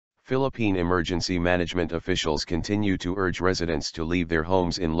Philippine emergency management officials continue to urge residents to leave their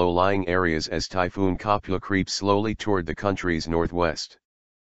homes in low-lying areas as Typhoon Koppu creeps slowly toward the country's northwest.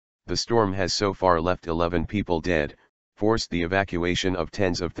 The storm has so far left 11 people dead, forced the evacuation of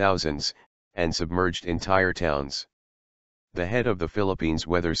tens of thousands, and submerged entire towns. The head of the Philippines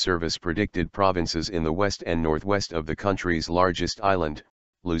Weather Service predicted provinces in the west and northwest of the country's largest island,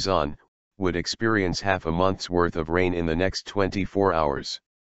 Luzon, would experience half a month's worth of rain in the next 24 hours.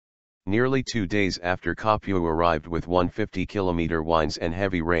 Nearly 2 days after Koppu arrived with 150-kilometer winds and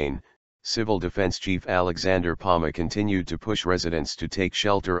heavy rain, Civil Defense Chief Alexander Pama continued to push residents to take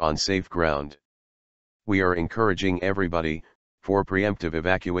shelter on safe ground. "We are encouraging everybody, for preemptive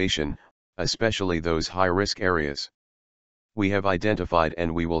evacuation, especially those high-risk areas. We have identified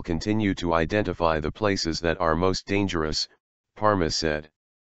and we will continue to identify the places that are most dangerous," Parma said.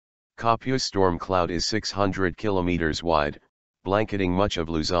 Koppu's storm cloud is 600 kilometers wide, blanketing much of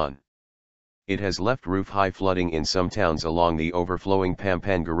Luzon. It has left roof-high flooding in some towns along the overflowing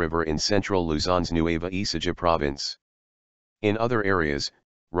Pampanga River in central Luzon's Nueva Ecija province. In other areas,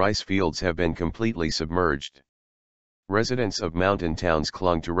 rice fields have been completely submerged. Residents of mountain towns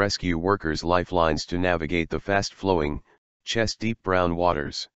clung to rescue workers' lifelines to navigate the fast-flowing, chest-deep brown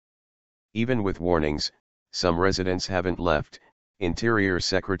waters. Even with warnings, some residents haven't left, Interior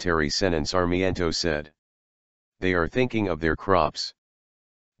Secretary Senan Sarmiento said. "They are thinking of their crops.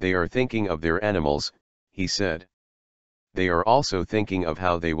 They are thinking of their animals," he said. "They are also thinking of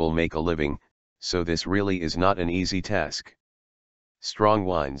how they will make a living, so this really is not an easy task." Strong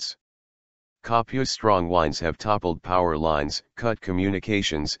winds. Koppu's strong winds have toppled power lines, cut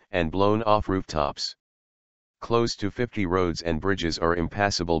communications, and blown off rooftops. Close to 50 roads and bridges are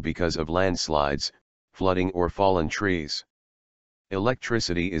impassable because of landslides, flooding or fallen trees.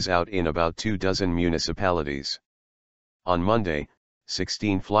 Electricity is out in about 24 municipalities. On Monday,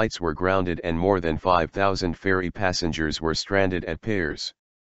 16 flights were grounded and more than 5,000 ferry passengers were stranded at piers.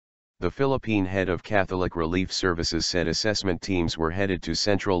 The Philippine head of Catholic Relief Services said assessment teams were headed to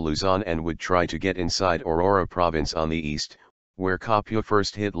central Luzon and would try to get inside Aurora province on the east, where Koppu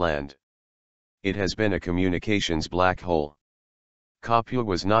first hit land. It has been a communications black hole. Koppu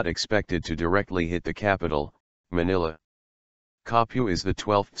was not expected to directly hit the capital, Manila. Koppu is the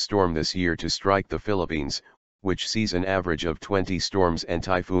 12th storm this year to strike the Philippines, which sees an average of 20 storms and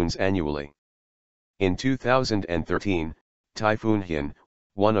typhoons annually. In 2013, Typhoon Hien,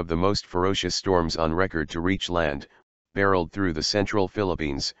 one of the most ferocious storms on record to reach land, barreled through the central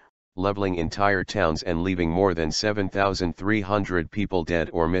Philippines, leveling entire towns and leaving more than 7,300 people dead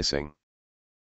or missing.